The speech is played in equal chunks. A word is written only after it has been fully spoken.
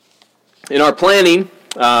In our planning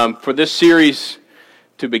for this series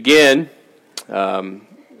to begin,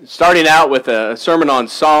 starting out with a sermon on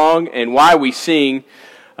song and why we sing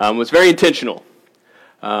was very intentional.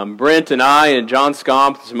 Brent and I and John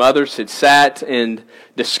Scomp and some others had sat and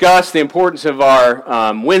discussed the importance of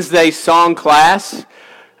our Wednesday song class.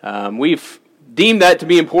 We've deemed that to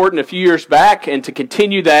be important a few years back, and to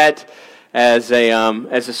continue that as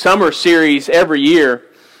a summer series every year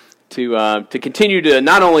to continue to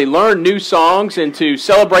not only learn new songs and to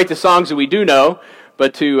celebrate the songs that we do know,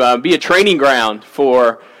 but to be a training ground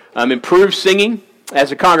for improved singing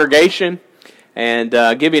as a congregation, and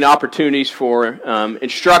giving opportunities for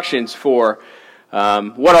instructions for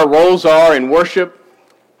what our roles are in worship,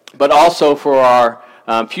 but also for our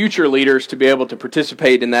future leaders to be able to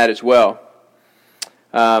participate in that as well.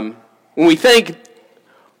 When we think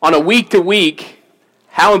on a week-to-week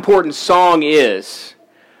how important song is,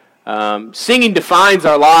 singing defines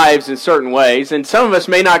our lives in certain ways, and some of us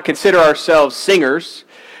may not consider ourselves singers.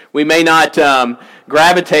 We may not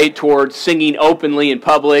gravitate towards singing openly in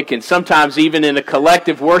public, and sometimes even in a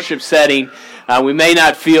collective worship setting, we may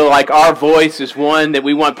not feel like our voice is one that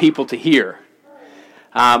we want people to hear.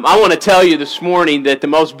 I want to tell you this morning that the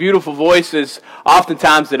most beautiful voices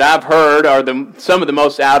oftentimes that I've heard are some of the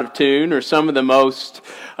most out of tune, or some of the most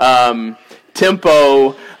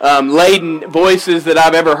tempo-laden voices that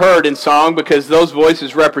I've ever heard in song, because those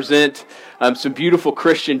voices represent some beautiful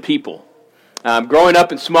Christian people. Growing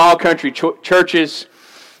up in small country churches,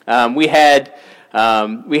 we had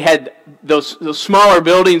those smaller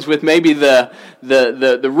buildings with maybe the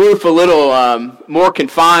roof a little more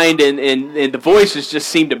confined, and the voices just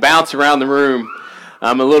seem to bounce around the room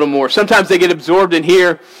a little more. Sometimes they get absorbed in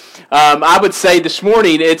here. I would say this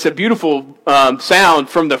morning it's a beautiful sound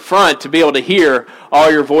from the front to be able to hear all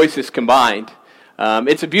your voices combined.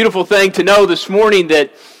 It's a beautiful thing to know this morning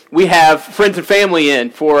that we have friends and family in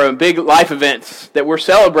for big life events, that we're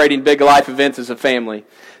celebrating big life events as a family,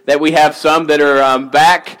 that we have some that are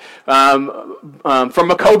back from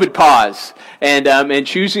a COVID pause and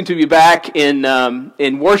choosing to be back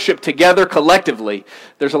in worship together collectively.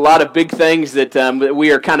 There's a lot of big things that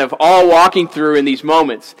we are kind of all walking through in these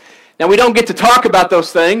moments. Now, we don't get to talk about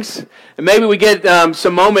those things, and maybe we get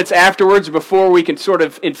some moments afterwards before we can sort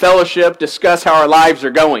of, in fellowship, discuss how our lives are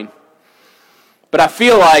going. But I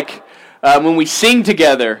feel like when we sing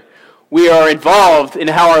together, we are involved in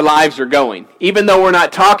how our lives are going, even though we're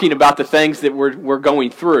not talking about the things that we're going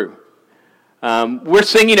through. We're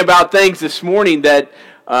singing about things this morning that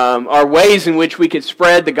are ways in which we can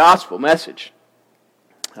spread the gospel message.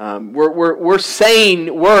 We're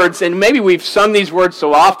saying words, and maybe we've sung these words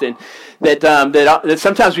so often that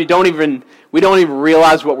sometimes we don't even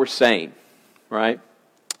realize what we're saying, right?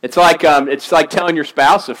 It's like telling your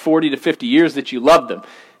spouse of 40 to 50 years that you love them.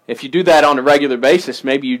 If you do that on a regular basis,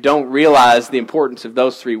 maybe you don't realize the importance of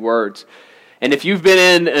those three words. And if you've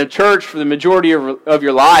been in a church for the majority of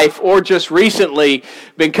your life, or just recently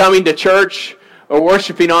been coming to church or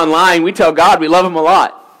worshiping online, we tell God we love Him a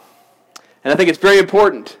lot. And I think it's very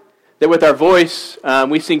important that with our voice,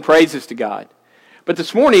 we sing praises to God. But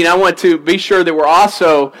this morning, I want to be sure that we're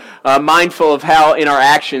also mindful of how in our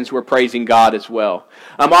actions we're praising God as well.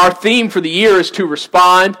 Our theme for the year is to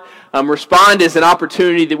respond. Respond is an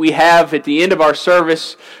opportunity that we have at the end of our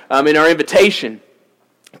service in our invitation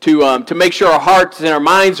to make sure our hearts and our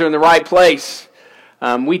minds are in the right place.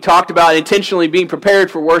 We talked about intentionally being prepared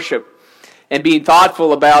for worship and being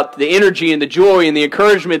thoughtful about the energy and the joy and the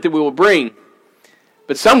encouragement that we will bring.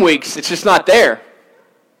 But some weeks, it's just not there.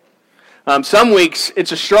 Some weeks,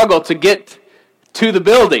 it's a struggle to get to the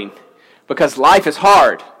building because life is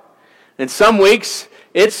hard. And some weeks,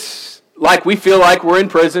 it's like we feel like we're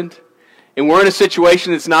imprisoned and we're in a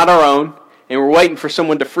situation that's not our own, and we're waiting for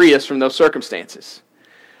someone to free us from those circumstances.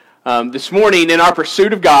 This morning, in our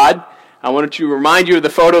pursuit of God, I wanted to remind you of the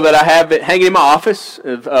photo that I have hanging in my office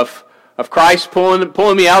of Christ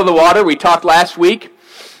pulling me out of the water. We talked last week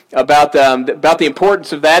about the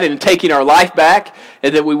importance of that and taking our life back,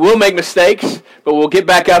 and that we will make mistakes, but we'll get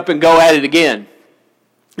back up and go at it again.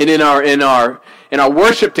 And in our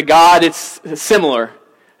worship to God, it's similar.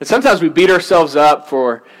 And sometimes we beat ourselves up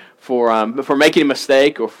for making a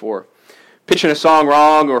mistake, or for pitching a song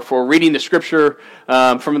wrong, or for reading the scripture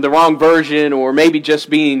from the wrong version, or maybe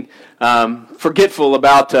just being forgetful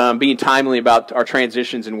about being timely about our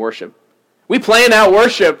transitions in worship. We plan out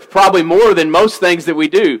worship probably more than most things that we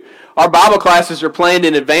do. Our Bible classes are planned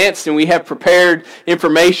in advance, and we have prepared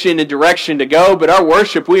information and direction to go, but our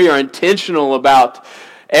worship, we are intentional about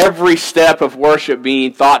every step of worship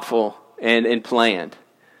being thoughtful and planned.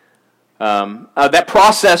 That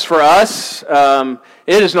process for us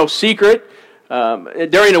It is no secret.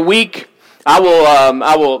 During a week, I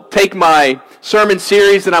will take my sermon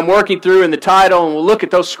series that I'm working through in the title, and we'll look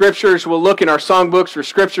at those scriptures. We'll look in our songbooks for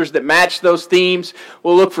scriptures that match those themes.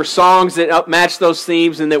 We'll look for songs that match those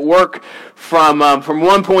themes and that work from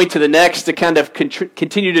one point to the next to kind of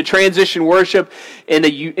continue to transition worship in a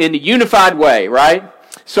unified way, right?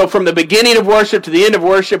 So from the beginning of worship to the end of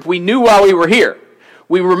worship, we knew why we were here.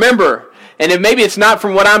 We remember. And maybe it's not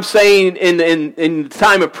from what I'm saying in the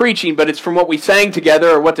time of preaching, but it's from what we sang together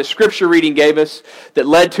or what the scripture reading gave us that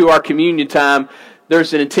led to our communion time.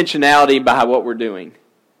 There's an intentionality behind what we're doing.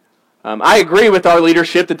 I agree with our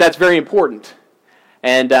leadership that that's very important.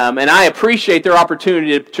 And I appreciate their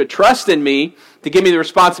opportunity to trust in me, to give me the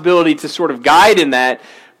responsibility to sort of guide in that.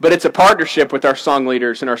 But it's a partnership with our song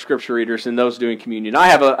leaders and our scripture readers and those doing communion. I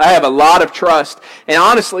have a lot of trust and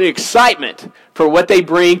honestly excitement for what they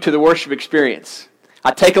bring to the worship experience. I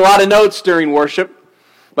take a lot of notes during worship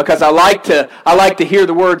because I like to hear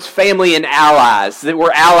the words family and allies, that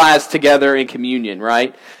we're allies together in communion,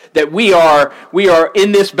 right? That we are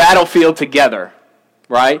in this battlefield together,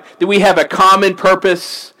 right? That we have a common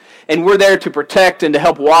purpose and we're there to protect and to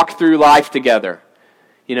help walk through life together,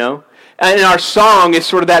 you know? And our song is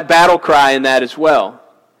sort of that battle cry in that as well.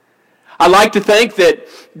 I like to think that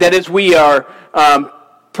as we are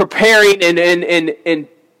preparing and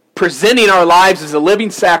presenting our lives as a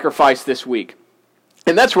living sacrifice this week,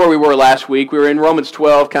 and that's where we were last week. We were in Romans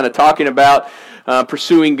 12 kind of talking about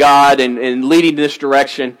pursuing God and leading in this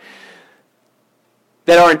direction,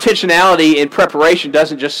 that our intentionality in preparation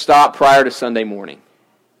doesn't just stop prior to Sunday morning.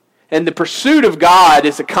 And the pursuit of God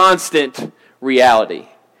is a constant reality.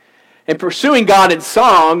 And pursuing God in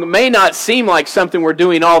song may not seem like something we're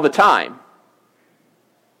doing all the time.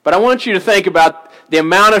 But I want you to think about the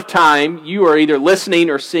amount of time you are either listening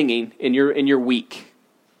or singing in your week.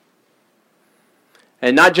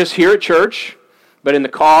 And not just here at church, but in the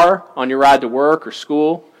car, on your ride to work or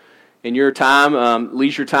school, in your time,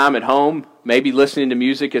 leisure time at home, maybe listening to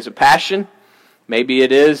music as a passion. Maybe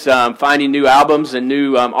it is finding new albums and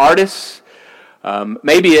new artists.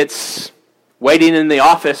 Maybe it's waiting in the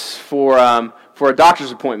office for a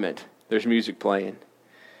doctor's appointment. There's music playing.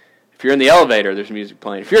 If you're in the elevator, there's music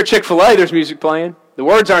playing. If you're at Chick-fil-A, there's music playing. The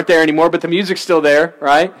words aren't there anymore, but the music's still there,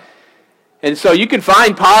 right? And so you can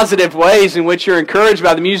find positive ways in which you're encouraged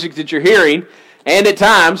by the music that you're hearing. And at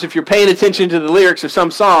times, if you're paying attention to the lyrics of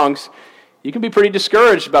some songs, you can be pretty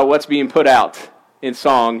discouraged about what's being put out in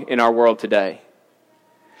song in our world today.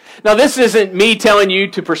 Now, this isn't me telling you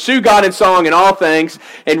to pursue God in song in all things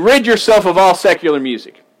and rid yourself of all secular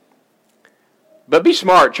music. But be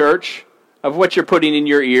smart, church, of what you're putting in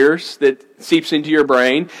your ears that seeps into your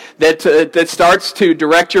brain, that starts to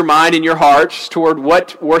direct your mind and your hearts toward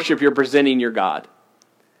what worship you're presenting your God.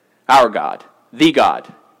 Our God,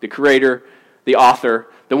 the Creator, the Author,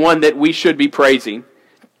 the one that we should be praising.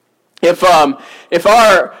 If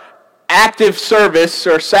our active service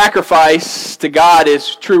or sacrifice to God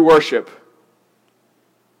is true worship,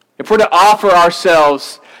 if we're to offer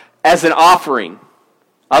ourselves as an offering,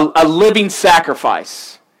 a living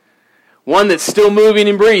sacrifice, one that's still moving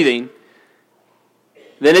and breathing,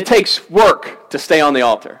 then it takes work to stay on the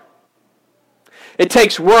altar. It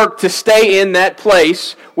takes work to stay in that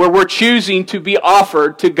place where we're choosing to be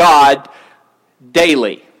offered to God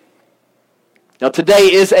daily. Now,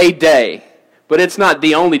 today is a day, but it's not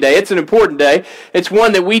the only day. It's an important day. It's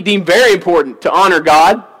one that we deem very important to honor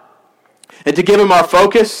God and to give Him our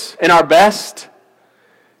focus and our best,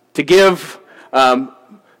 to give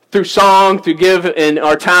through song, to give in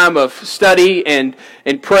our time of study and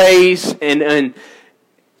praise and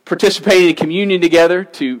participating in communion together,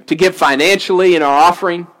 to give financially in our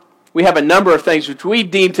offering. We have a number of things which we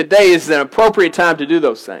deem today is an appropriate time to do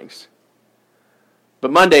those things.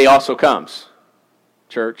 But Monday also comes,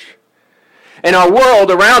 church. And our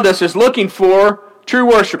world around us is looking for true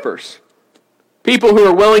worshipers. People who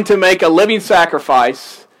are willing to make a living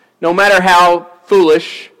sacrifice, no matter how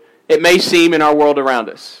foolish it may seem in our world around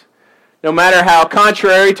us. No matter how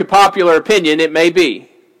contrary to popular opinion it may be.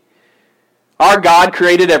 Our God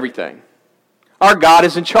created everything. Our God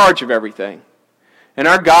is in charge of everything. And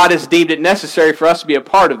our God has deemed it necessary for us to be a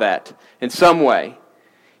part of that in some way.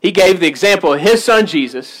 He gave the example of His Son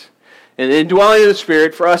Jesus and the indwelling of the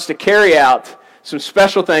Spirit for us to carry out some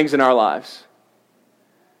special things in our lives.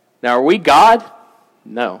 Now, are we God?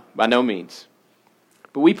 No, by no means.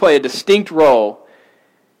 But we play a distinct role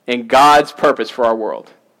in God's purpose for our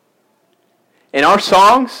world. And our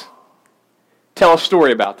songs tell a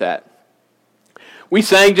story about that. We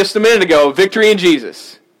sang just a minute ago, Victory in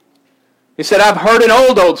Jesus. He said, I've heard an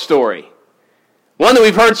old story. One that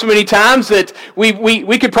we've heard so many times that we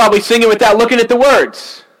could probably sing it without looking at the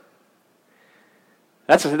words.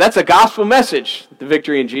 That's a gospel message, the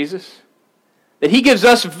victory in Jesus. That He gives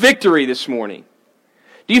us victory this morning.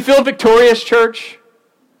 Do you feel victorious, church?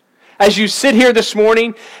 As you sit here this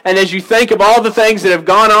morning and as you think of all the things that have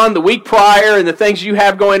gone on the week prior and the things you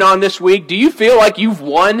have going on this week, do you feel like you've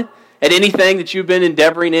won at anything that you've been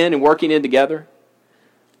endeavoring in and working in together?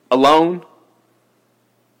 Alone?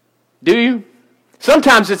 Do you?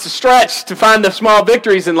 Sometimes it's a stretch to find the small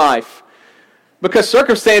victories in life because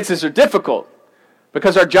circumstances are difficult,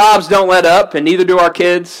 because our jobs don't let up and neither do our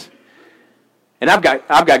kids. And I've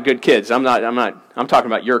got good kids. I'm talking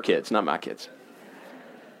about your kids, not my kids.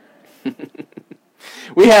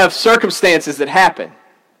 We have circumstances that happen.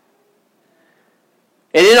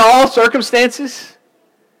 And in all circumstances,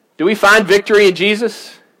 do we find victory in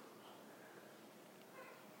Jesus?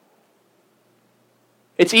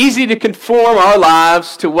 It's easy to conform our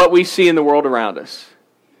lives to what we see in the world around us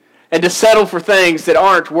and to settle for things that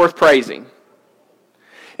aren't worth praising.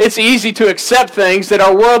 It's easy to accept things that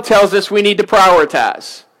our world tells us we need to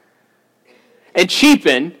prioritize and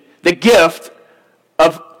cheapen the gift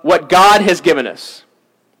of what God has given us.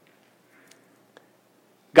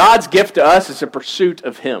 God's gift to us is a pursuit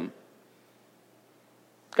of Him.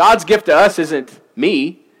 God's gift to us isn't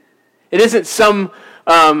me. It isn't some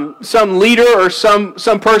leader or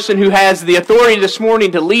some person who has the authority this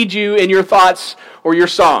morning to lead you in your thoughts or your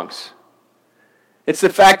songs. It's the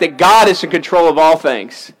fact that God is in control of all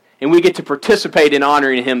things, and we get to participate in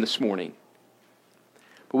honoring Him this morning.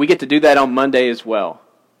 But we get to do that on Monday as well.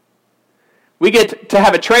 We get to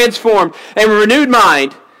have a transformed and renewed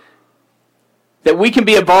mind that we can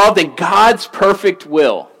be involved in God's perfect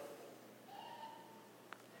will.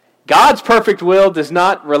 God's perfect will does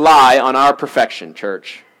not rely on our perfection,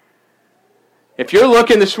 church. If you're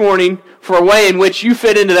looking this morning for a way in which you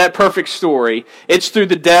fit into that perfect story, it's through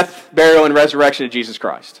the death, burial, and resurrection of Jesus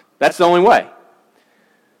Christ. That's the only way.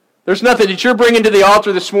 There's nothing that you're bringing to the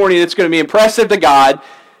altar this morning that's going to be impressive to God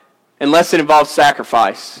unless it involves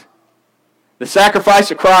sacrifice. The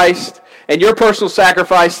sacrifice of Christ and your personal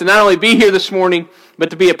sacrifice to not only be here this morning,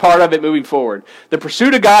 but to be a part of it moving forward. The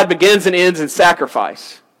pursuit of God begins and ends in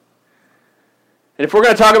sacrifice. And if we're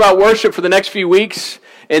going to talk about worship for the next few weeks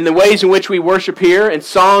and the ways in which we worship here, and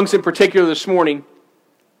songs in particular this morning,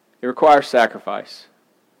 it requires sacrifice.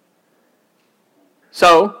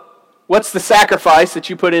 So, what's the sacrifice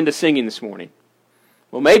that you put into singing this morning?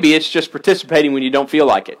 Well, maybe it's just participating when you don't feel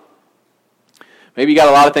like it. Maybe you got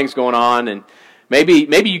a lot of things going on, and maybe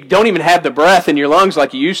you don't even have the breath in your lungs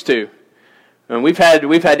like you used to. And we've had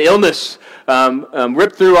illness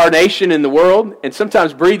rip through our nation and the world, and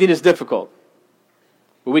sometimes breathing is difficult.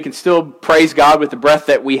 But we can still praise God with the breath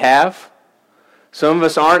that we have. Some of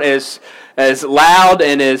us aren't as loud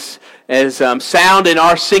and as sound in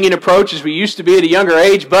our singing approach as we used to be at a younger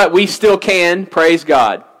age, but we still can praise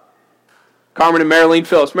God. Carmen and Marilyn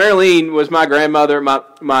Phillips. Marilyn was my grandmother.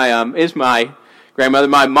 Is my grandmother,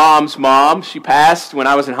 my mom's mom. She passed when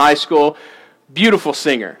I was in high school. Beautiful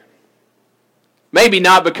singer. Maybe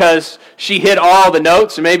not because she hit all the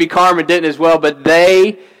notes, and maybe Carmen didn't as well, but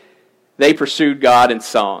they pursued God in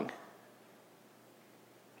song.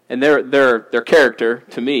 And their character,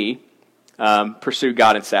 to me, pursued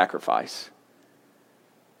God in sacrifice.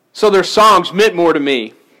 So their songs meant more to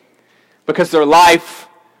me because their life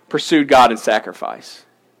pursued God in sacrifice.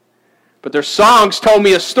 But their songs told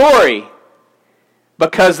me a story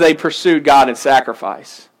because they pursued God in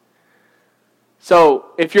sacrifice. So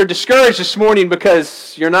if you're discouraged this morning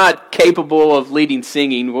because you're not capable of leading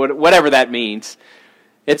singing, whatever that means,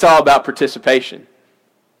 it's all about participation.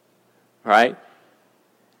 All right?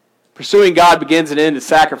 Pursuing God begins and ends in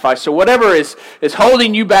sacrifice. So whatever is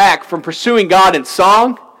holding you back from pursuing God in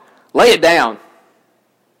song, lay it down.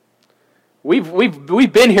 We've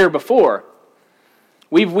been here before.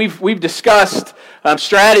 We've discussed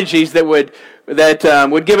strategies that would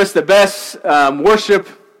give us the best worship.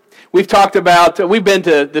 We've talked about. We've been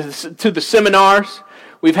to the seminars.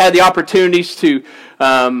 We've had the opportunities to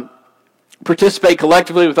participate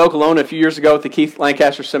collectively with Okolona a few years ago at the Keith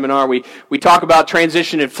Lancaster Seminar. We talk about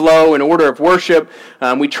transition and flow and order of worship.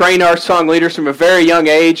 We train our song leaders from a very young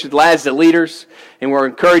age, lads to leaders, and we're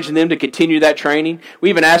encouraging them to continue that training. We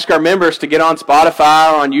even ask our members to get on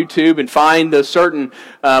Spotify or on YouTube and find the certain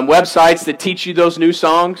websites that teach you those new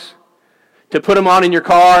songs, to put them on in your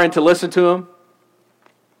car and to listen to them.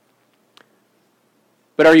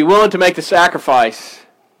 But are you willing to make the sacrifice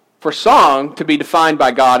for song to be defined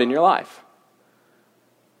by God in your life?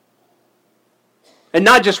 And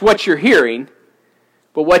not just what you're hearing,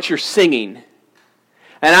 but what you're singing.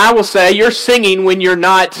 And I will say, you're singing when you're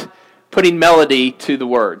not putting melody to the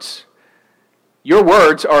words. Your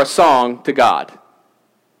words are a song to God.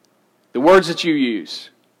 The words that you use.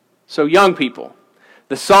 So young people,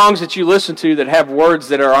 the songs that you listen to that have words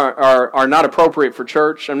that are not appropriate for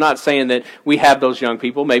church, I'm not saying that we have those young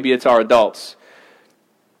people. Maybe it's our adults.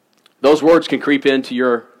 Those words can creep into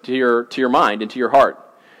your mind, into your heart.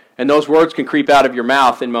 And those words can creep out of your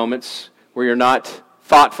mouth in moments where you're not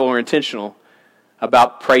thoughtful or intentional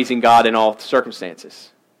about praising God in all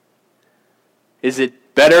circumstances. Is it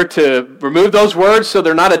better to remove those words so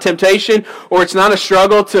they're not a temptation, or it's not a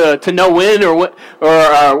struggle to know when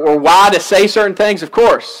or why to say certain things? Of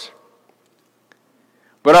course.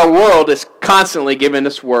 But our world is constantly giving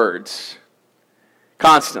us words.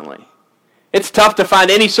 Constantly. It's tough to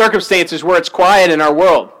find any circumstances where it's quiet in our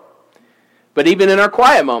world. But even in our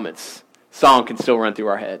quiet moments, song can still run through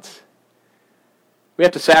our heads. We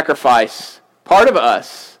have to sacrifice part of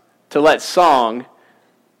us to let song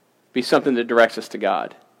be something that directs us to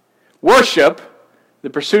God. Worship, the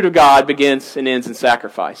pursuit of God, begins and ends in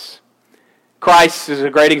sacrifice. Christ is a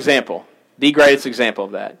great example, the greatest example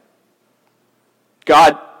of that.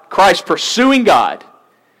 Christ pursuing God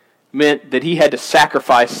meant that he had to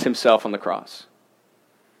sacrifice himself on the cross.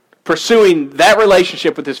 Pursuing that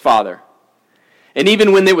relationship with his Father. And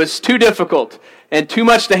even when it was too difficult and too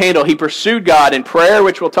much to handle, he pursued God in prayer,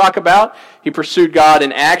 which we'll talk about. He pursued God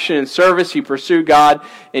in action and service. He pursued God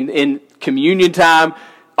in communion time.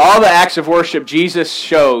 All the acts of worship, Jesus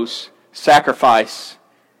shows sacrifice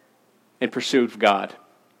and pursuit of God.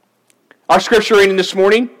 Our scripture reading this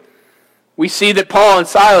morning, we see that Paul and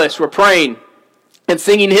Silas were praying and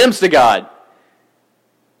singing hymns to God.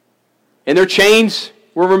 And their chains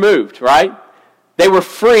were removed, right? They were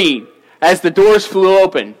freed as the doors flew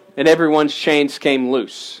open and everyone's chains came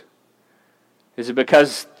loose. Is it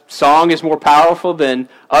because song is more powerful than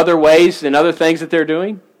other ways and other things that they're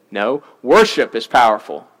doing? No. Worship is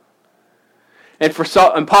powerful. And for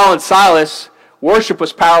Paul and Silas, worship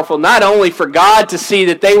was powerful not only for God to see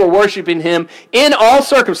that they were worshiping him in all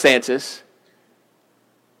circumstances,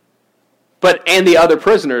 and the other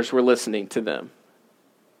prisoners were listening to them.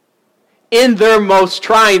 In their most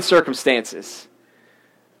trying circumstances,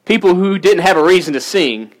 people who didn't have a reason to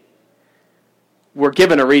sing were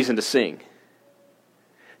given a reason to sing.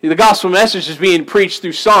 The gospel message is being preached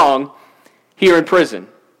through song here in prison.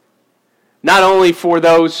 Not only for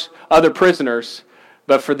those other prisoners,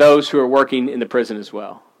 but for those who are working in the prison as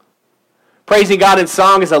well. Praising God in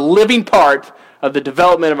song is a living part of the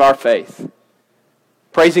development of our faith.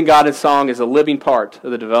 Praising God in song is a living part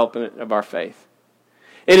of the development of our faith.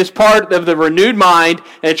 It is part of the renewed mind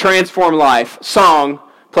and a transformed life. Song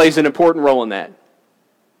plays an important role in that.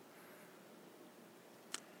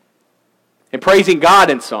 And praising God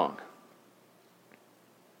in song,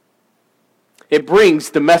 it brings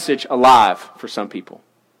the message alive for some people.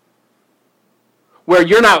 Where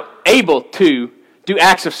you're not able to do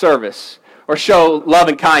acts of service or show love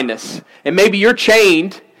and kindness, and maybe you're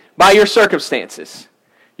chained by your circumstances,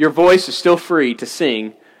 your voice is still free to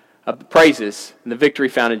sing praises and the victory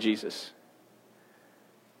found in Jesus.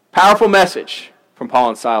 Powerful message from Paul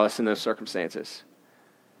and Silas in those circumstances.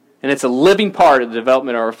 And it's a living part of the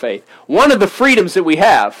development of our faith. One of the freedoms that we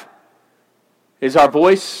have is our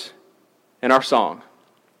voice and our song.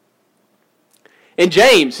 In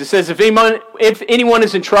James, it says, if anyone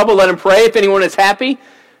is in trouble, let him pray. If anyone is happy,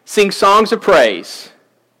 sing songs of praise.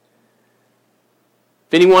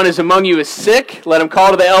 If anyone is among you is sick, let him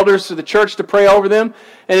call to the elders of the church to pray over them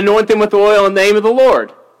and anoint them with oil in the name of the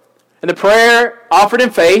Lord. And the prayer offered in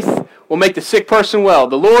faith will make the sick person well.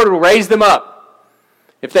 The Lord will raise them up.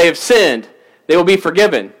 If they have sinned, they will be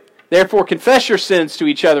forgiven. Therefore, confess your sins to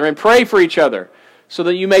each other and pray for each other so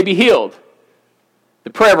that you may be healed. The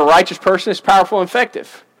prayer of a righteous person is powerful and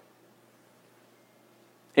effective.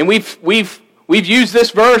 And we've used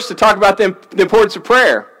this verse to talk about the importance of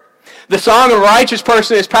prayer. The song of a righteous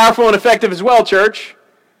person is powerful and effective as well, church.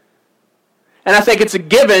 And I think it's a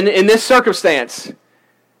given in this circumstance,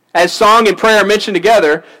 as song and prayer are mentioned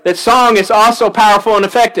together, that song is also powerful and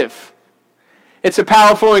effective. It's a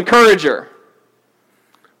powerful encourager.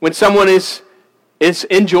 When someone is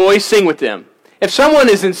in joy, sing with them. If someone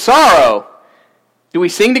is in sorrow, do we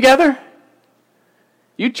sing together?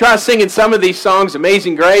 You try singing some of these songs,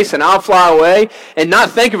 Amazing Grace and I'll Fly Away, and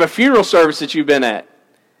not think of a funeral service that you've been at.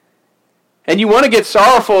 And you want to get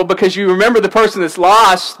sorrowful because you remember the person that's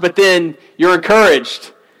lost, but then you're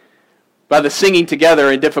encouraged by the singing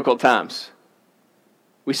together in difficult times.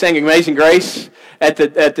 We sang Amazing Grace at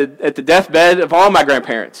the deathbed of all my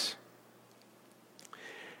grandparents.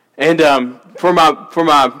 And for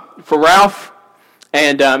Ralph,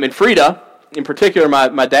 And Frida, in particular,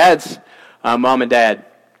 my dad's mom and dad,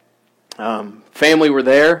 family were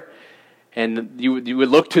there, and you would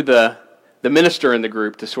look to the minister in the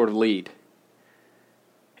group to sort of lead.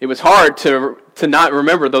 It was hard to not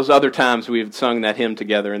remember those other times we had sung that hymn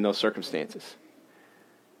together in those circumstances.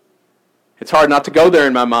 It's hard not to go there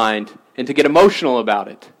in my mind and to get emotional about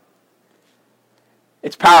it.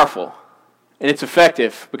 It's powerful, and it's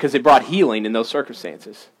effective because it brought healing in those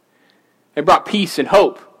circumstances. It brought peace and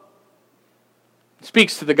hope. It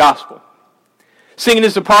speaks to the gospel. Singing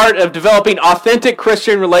is a part of developing authentic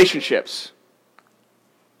Christian relationships.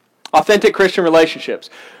 Authentic Christian relationships.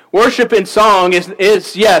 Worship in song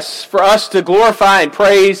is, yes, for us to glorify and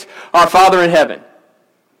praise our Father in heaven.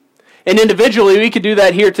 And individually, we could do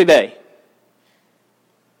that here today.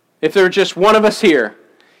 If there's just one of us here,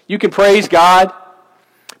 you can praise God.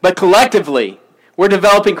 But collectively, we're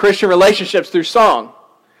developing Christian relationships through song.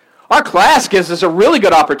 Our class gives us a really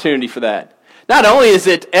good opportunity for that. Not only is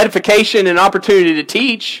it edification and opportunity to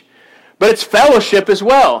teach, but it's fellowship as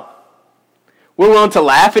well. We're willing to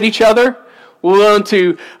laugh at each other. We're willing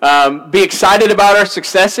to be excited about our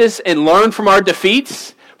successes and learn from our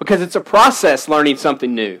defeats because it's a process learning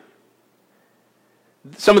something new.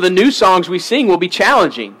 Some of the new songs we sing will be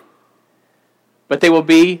challenging, but they will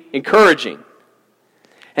be encouraging.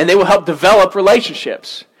 And they will help develop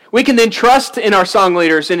relationships. We can then trust in our song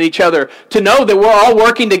leaders and each other to know that we're all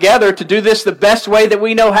working together to do this the best way that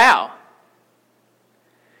we know how.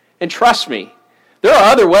 And trust me, there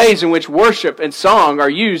are other ways in which worship and song are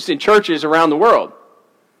used in churches around the world.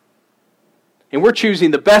 And we're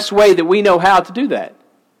choosing the best way that we know how to do that.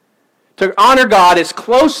 To honor God as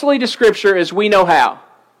closely to Scripture as we know how.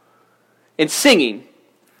 And singing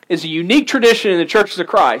is a unique tradition in the churches of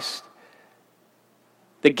Christ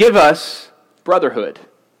that give us brotherhood.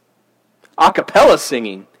 A cappella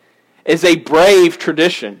singing is a brave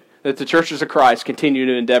tradition that the churches of Christ continue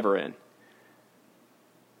to endeavor in.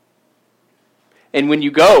 And when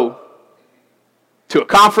you go to a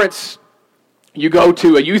conference, you go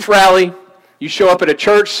to a youth rally, you show up at a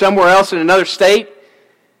church somewhere else in another state,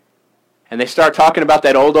 and they start talking about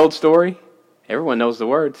that old story, everyone knows the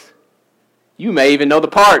words. You may even know the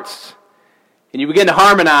parts. And you begin to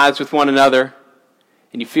harmonize with one another,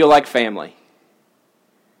 and you feel like family.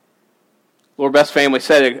 Lord Beth's family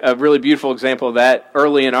set a really beautiful example of that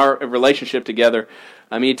early in our relationship together.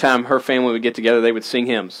 Anytime her family would get together, they would sing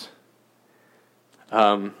hymns.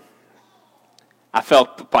 I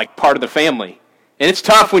felt like part of the family. And it's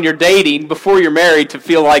tough when you're dating before you're married to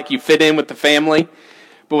feel like you fit in with the family.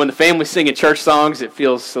 But when the family's singing church songs, it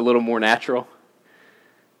feels a little more natural.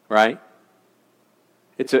 Right?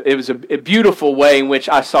 It was a beautiful way in which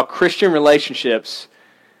I saw Christian relationships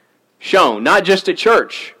shown, not just at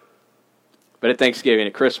church, but at Thanksgiving,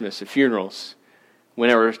 at Christmas, at funerals. When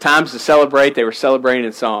there were times to celebrate, they were celebrating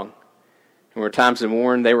in song. And when there were times to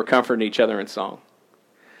mourn, they were comforting each other in song.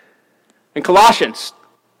 In Colossians,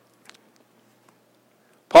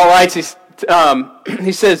 Paul writes,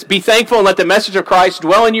 he says, "Be thankful and let the message of Christ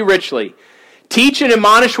dwell in you richly. Teach and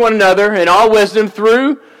admonish one another in all wisdom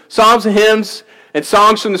through psalms and hymns and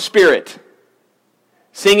songs from the Spirit,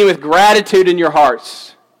 singing with gratitude in your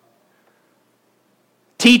hearts."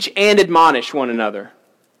 Teach and admonish one another.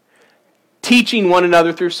 Teaching one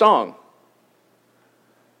another through song.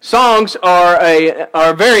 Songs are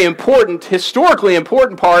a very important, historically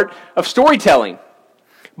important part of storytelling.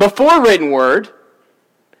 Before written word,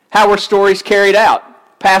 how were stories carried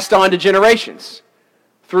out, passed on to generations?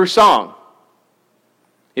 Through song.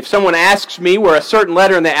 If someone asks me where a certain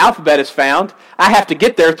letter in the alphabet is found, I have to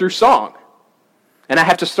get there through song. And I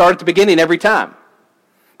have to start at the beginning every time.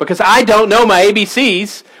 Because I don't know my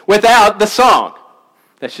ABCs without the song.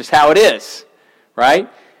 That's just how it is,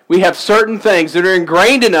 right? We have certain things that are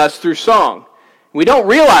ingrained in us through song. We don't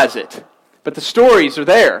realize it, but the stories are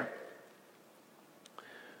there.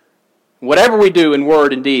 Whatever we do in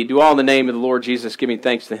word and deed, do all in the name of the Lord Jesus, giving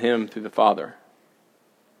thanks to Him through the Father.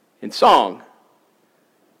 In song,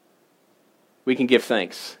 we can give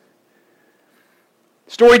thanks.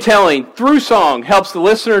 Storytelling through song helps the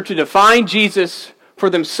listener to define Jesus for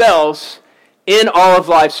themselves in all of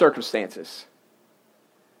life's circumstances.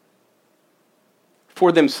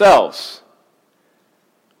 For themselves.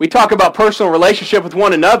 We talk about personal relationship with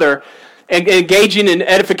one another and engaging in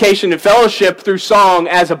edification and fellowship through song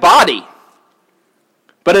as a body.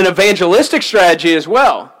 But an evangelistic strategy as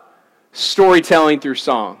well. Storytelling through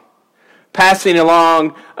song. Passing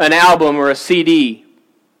along an album or a CD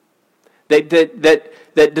that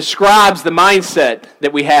describes the mindset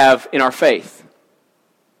that we have in our faith.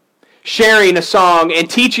 Sharing a song and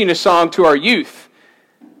teaching a song to our youth.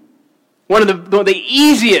 One of the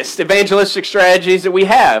easiest evangelistic strategies that we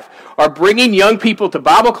have are bringing young people to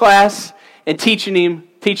Bible class and teaching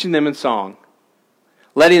them in song.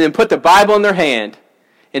 Letting them put the Bible in their hand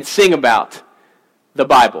and sing about the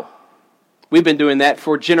Bible. We've been doing that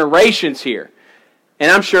for generations here. And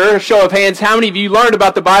I'm sure, a show of hands, how many of you learned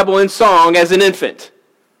about the Bible in song as an infant?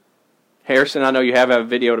 Harrison, I know you have a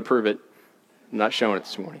video to prove it. I'm not showing it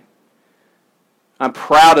this morning. I'm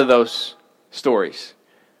proud of those stories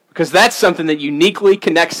because that's something that uniquely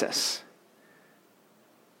connects us.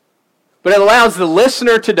 But it allows the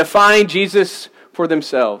listener to define Jesus for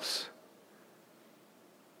themselves.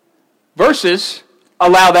 Verses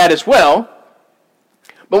allow that as well.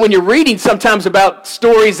 But when you're reading sometimes about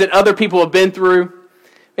stories that other people have been through,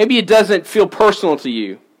 maybe it doesn't feel personal to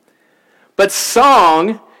you. But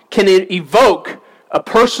song can evoke a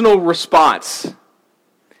personal response.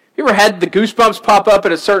 You ever had the goosebumps pop up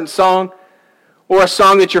at a certain song? Or a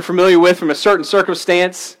song that you're familiar with from a certain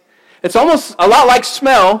circumstance? It's almost a lot like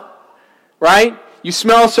smell, right? You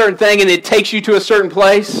smell a certain thing and it takes you to a certain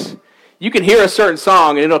place. You can hear a certain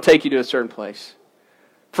song and it'll take you to a certain place.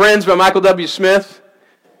 Friends by Michael W. Smith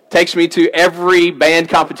takes me to every band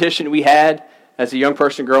competition we had as a young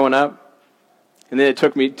person growing up. And then it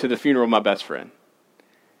took me to the funeral of my best friend.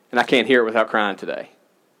 And I can't hear it without crying today.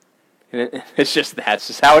 And that's just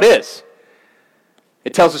how it is.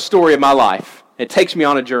 It tells the story of my life. It takes me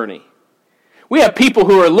on a journey. We have people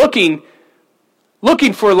who are looking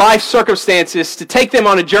for life circumstances to take them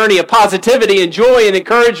on a journey of positivity and joy and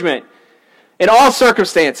encouragement in all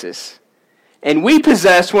circumstances. And we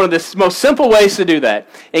possess one of the most simple ways to do that,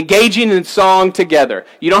 engaging in song together.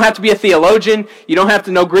 You don't have to be a theologian. You don't have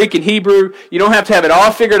to know Greek and Hebrew. You don't have to have it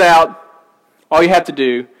all figured out. All you have to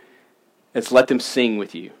do is let them sing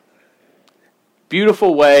with you.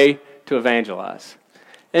 Beautiful way to evangelize.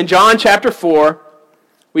 In John chapter 4,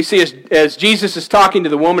 we see as Jesus is talking to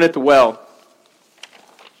the woman at the well,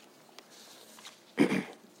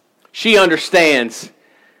 she understands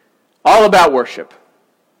all about worship.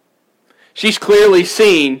 She's clearly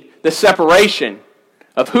seen the separation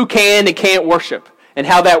of who can and can't worship and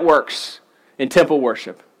how that works in temple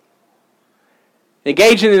worship.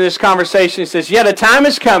 Engaging in this conversation, he says, "Yet a time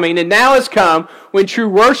is coming, and now has come, when true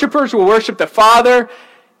worshipers will worship the Father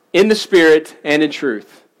in the Spirit and in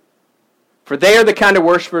truth. For they are the kind of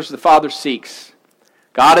worshipers the Father seeks.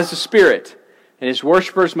 God is a spirit, and his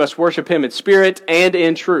worshipers must worship him in spirit and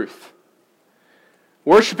in truth."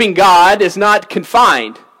 Worshiping God is not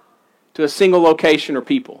confined to a single location or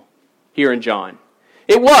people here in John.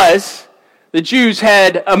 It was. The Jews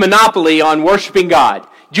had a monopoly on worshiping God.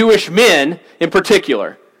 Jewish men in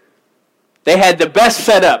particular. They had the best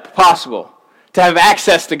setup possible to have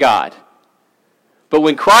access to God. But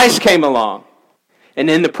when Christ came along, and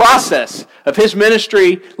in the process of his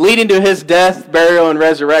ministry leading to his death, burial, and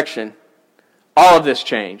resurrection, all of this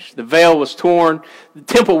changed. The veil was torn. The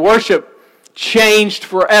temple worship changed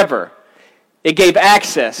forever. It gave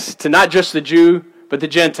access to not just the Jew, but the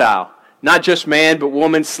Gentile. Not just man, but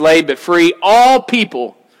woman, slave, but free. All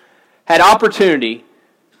people had opportunity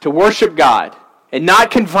to worship God and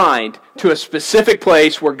not confined to a specific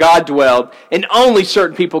place where God dwelled, and only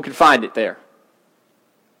certain people could find it there.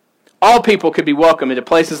 All people could be welcome into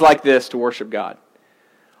places like this to worship God.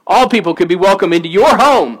 All people could be welcome into your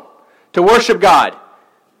home to worship God.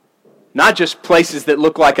 Not just places that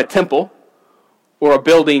look like a temple or a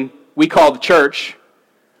building we call the church,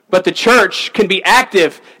 but the church can be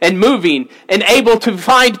active and moving and able to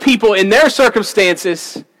find people in their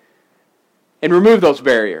circumstances and remove those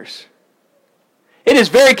barriers. It is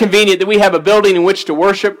very convenient that we have a building in which to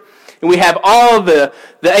worship, and we have all the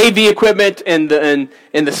AV equipment and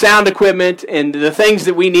the sound equipment and the things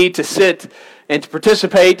that we need to sit and to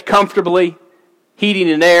participate comfortably, heating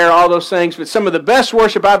and air, all those things. But some of the best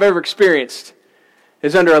worship I've ever experienced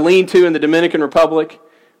is under a lean-to in the Dominican Republic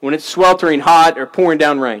when it's sweltering hot or pouring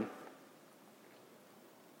down rain.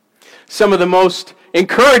 Some of the most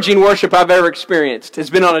encouraging worship I've ever experienced has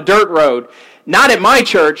been on a dirt road, not at my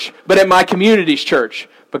church, but at my community's church,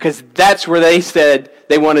 because that's where they said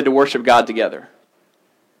they wanted to worship God together.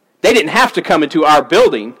 They didn't have to come into our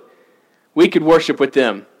building. We could worship with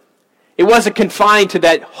them. It wasn't confined to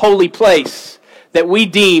that holy place that we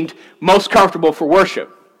deemed most comfortable for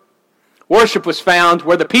worship. Worship was found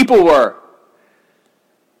where the people were.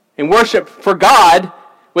 And worship for God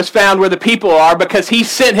was found where the people are, because he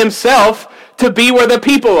sent himself to be where the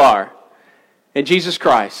people are. In Jesus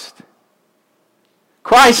Christ.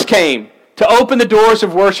 Christ came to open the doors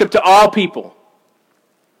of worship to all people.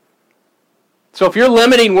 So if you're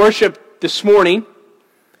limiting worship this morning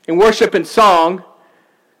and worship in song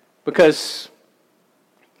because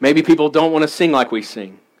Maybe people don't want to sing like we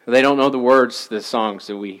sing. They don't know the words to the songs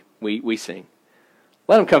that we sing.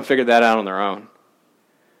 Let them come figure that out on their own.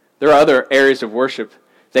 There are other areas of worship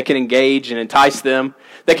that can engage and entice them,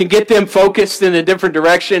 that can get them focused in a different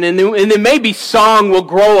direction, and then maybe song will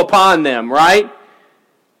grow upon them, right?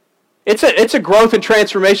 It's a growth and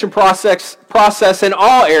transformation process in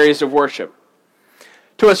all areas of worship.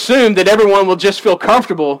 To assume that everyone will just feel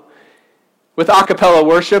comfortable with a cappella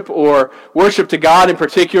worship or worship to God in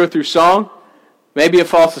particular through song may be a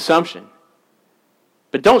false assumption.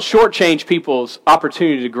 But don't shortchange people's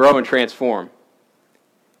opportunity to grow and transform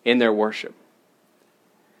in their worship.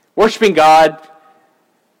 Worshiping God,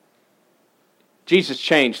 Jesus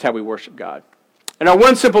changed how we worship God. And our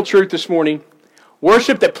one simple truth this morning,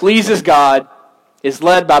 worship that pleases God is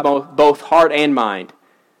led by both heart and mind,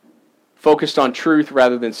 focused on truth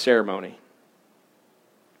rather than ceremony.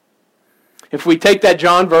 If we take that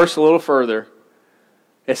John verse a little further,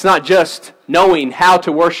 it's not just knowing how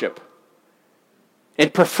to worship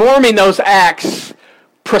and performing those acts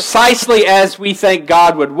precisely as we think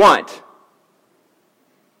God would want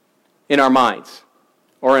in our minds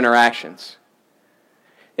or in our actions.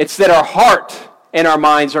 It's that our heart and our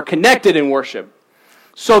minds are connected in worship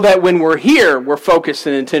so that when we're here, we're focused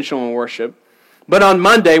and intentional in worship. But on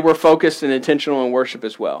Monday, we're focused and intentional in worship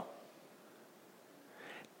as well.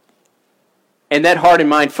 And that heart and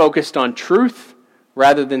mind focused on truth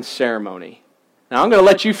rather than ceremony. Now, I'm going to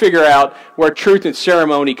let you figure out where truth and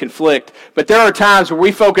ceremony conflict. But there are times where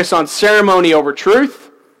we focus on ceremony over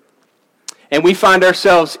truth, and we find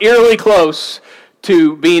ourselves eerily close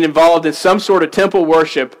to being involved in some sort of temple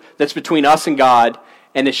worship that's between us and God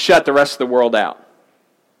and has shut the rest of the world out.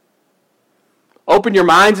 Open your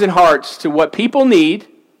minds and hearts to what people need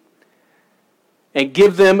and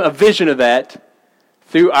give them a vision of that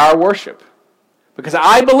through our worship. Because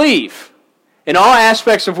I believe in all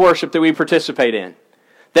aspects of worship that we participate in,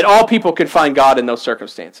 that all people can find God in those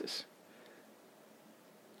circumstances.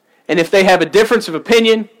 And if they have a difference of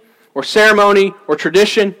opinion or ceremony or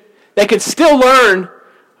tradition, they can still learn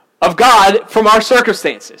of God from our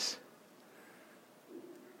circumstances.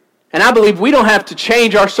 And I believe we don't have to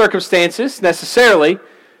change our circumstances necessarily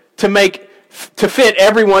to fit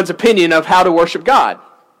everyone's opinion of how to worship God.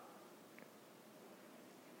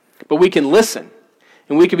 But we can listen,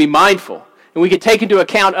 and we can be mindful, and we can take into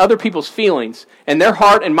account other people's feelings and their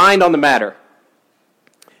heart and mind on the matter,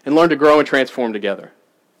 and learn to grow and transform together.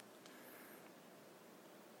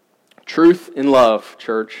 Truth and love,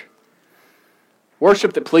 church.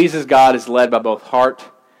 Worship that pleases God is led by both heart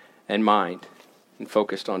and mind and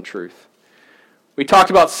focused on truth. We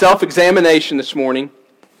talked about self-examination this morning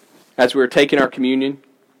as we were taking our communion.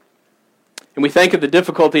 And we think of the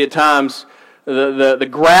difficulty at times, the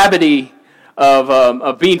gravity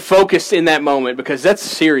of being focused in that moment, because that's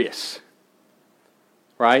serious,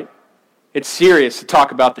 right? It's serious to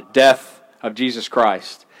talk about the death of Jesus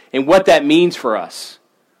Christ and what that means for us.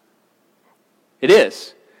 It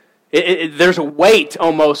is. There's a weight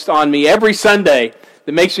almost on me every Sunday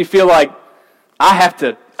that makes me feel like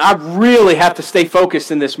I really have to stay focused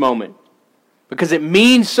in this moment because it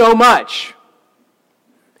means so much.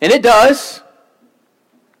 And it does.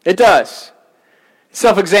 It does.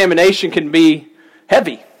 Self-examination can be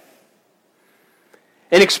heavy.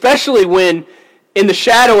 And especially when in the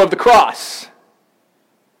shadow of the cross,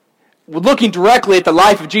 looking directly at the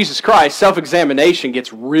life of Jesus Christ, self-examination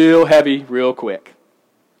gets real heavy real quick.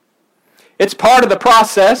 It's part of the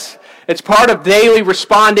process. It's part of daily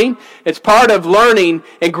responding. It's part of learning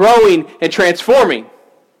and growing and transforming.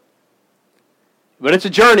 But it's a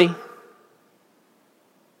journey.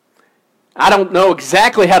 I don't know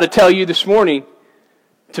exactly how to tell you this morning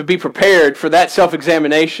to be prepared for that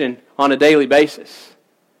self-examination on a daily basis,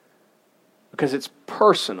 because it's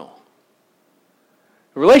personal.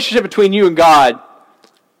 The relationship between you and God,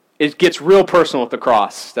 it gets real personal at the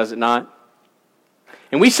cross, does it not?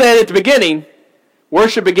 And we said at the beginning,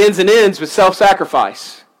 worship begins and ends with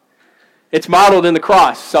self-sacrifice. It's modeled in the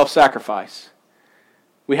cross, self-sacrifice.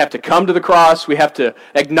 We have to come to the cross. We have to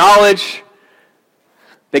acknowledge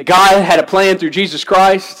that God had a plan through Jesus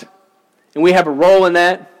Christ, and we have a role in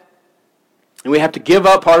that. And we have to give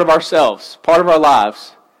up part of ourselves, part of our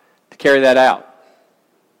lives, to carry that out.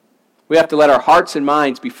 We have to let our hearts and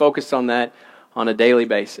minds be focused on that on a daily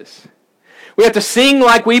basis. We have to sing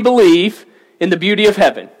like we believe in the beauty of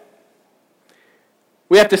heaven.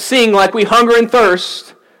 We have to sing like we hunger and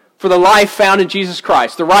thirst for the life found in Jesus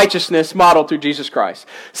Christ, the righteousness modeled through Jesus Christ.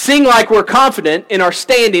 Sing like we're confident in our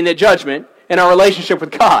standing at judgment and our relationship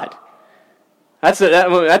with God. That's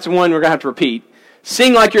one we're going to have to repeat.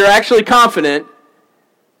 Sing like you're actually confident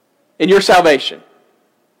in your salvation.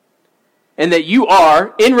 and that you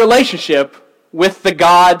are in relationship with the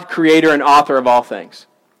God, creator, and author of all things.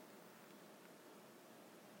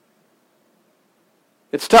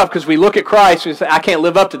 It's tough because we look at Christ and say, I can't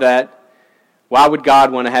live up to that. Why would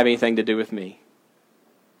God want to have anything to do with me?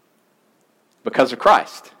 Because of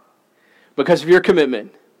Christ. Because of your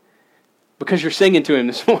commitment. Because you're singing to Him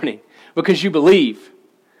this morning. Because you believe.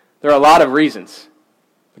 There are a lot of reasons.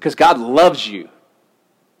 Because God loves you.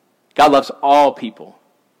 God loves all people.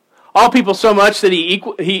 All people so much that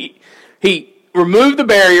He removed the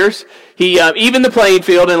barriers, He evened the playing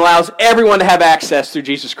field, and allows everyone to have access through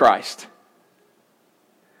Jesus Christ.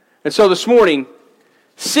 And so this morning,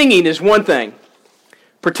 singing is one thing.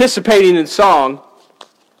 Participating in song,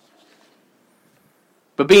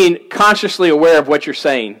 but being consciously aware of what you're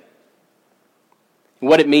saying and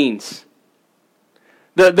what it means.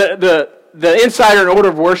 The Insider and Order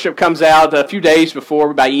of Worship comes out a few days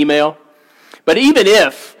before by email. But even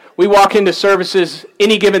if we walk into services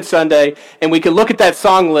any given Sunday and we can look at that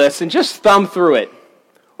song list and just thumb through it,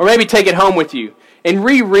 or maybe take it home with you and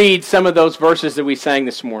reread some of those verses that we sang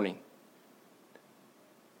this morning,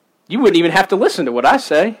 you wouldn't even have to listen to what I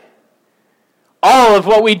say. All of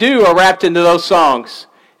what we do are wrapped into those songs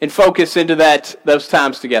and focus into those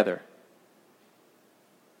times together.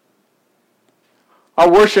 Our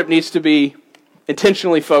worship needs to be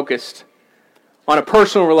intentionally focused on a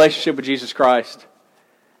personal relationship with Jesus Christ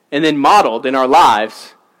and then modeled in our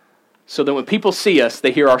lives so that when people see us,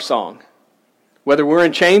 they hear our song. Whether we're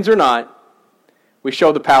in chains or not, we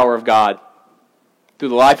show the power of God through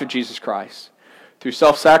the life of Jesus Christ, through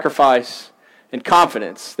self-sacrifice and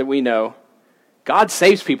confidence that we know God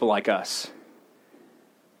saves people like us.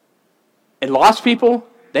 And lost people,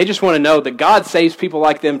 they just want to know that God saves people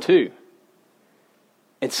like them too.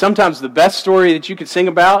 And sometimes the best story that you could sing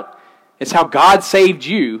about is how God saved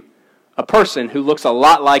you, a person who looks a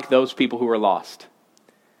lot like those people who are lost.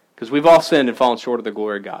 Because we've all sinned and fallen short of the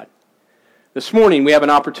glory of God. This morning we have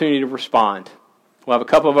an opportunity to respond. We'll have a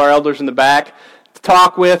couple of our elders in the back to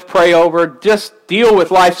talk with, pray over, just deal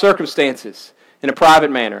with life circumstances in a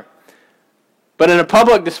private manner. But in a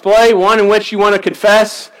public display, one in which you want to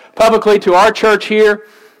confess publicly to our church here,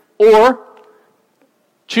 or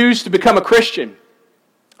choose to become a Christian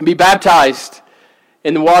and be baptized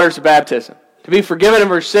in the waters of baptism, to be forgiven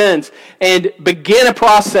of our sins, and begin a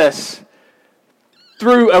process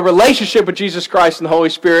through a relationship with Jesus Christ and the Holy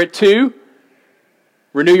Spirit to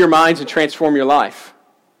renew your minds and transform your life.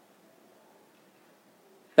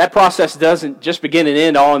 That process doesn't just begin and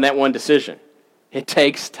end all in that one decision. It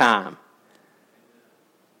takes time.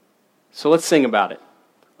 So let's sing about it.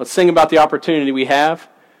 Let's sing about the opportunity we have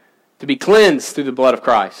to be cleansed through the blood of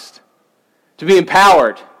Christ, to be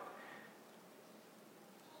empowered,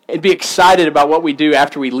 and be excited about what we do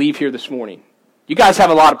after we leave here this morning. You guys have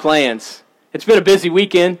a lot of plans. It's been a busy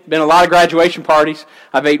weekend, been a lot of graduation parties.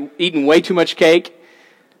 I've eaten way too much cake,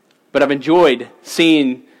 but I've enjoyed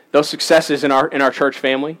seeing those successes in our church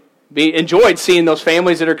family. Enjoyed seeing those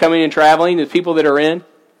families that are coming and traveling, the people that are in.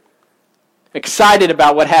 Excited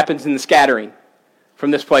about what happens in the scattering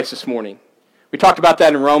from this place this morning. We talked about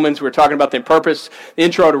that in Romans. We were talking about the purpose, the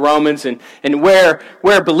intro to Romans, and where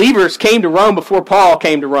believers came to Rome before Paul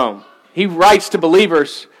came to Rome. He writes to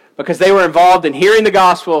believers because they were involved in hearing the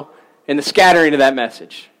gospel and the scattering of that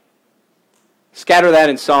message. Scatter that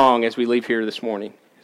in song as we leave here this morning.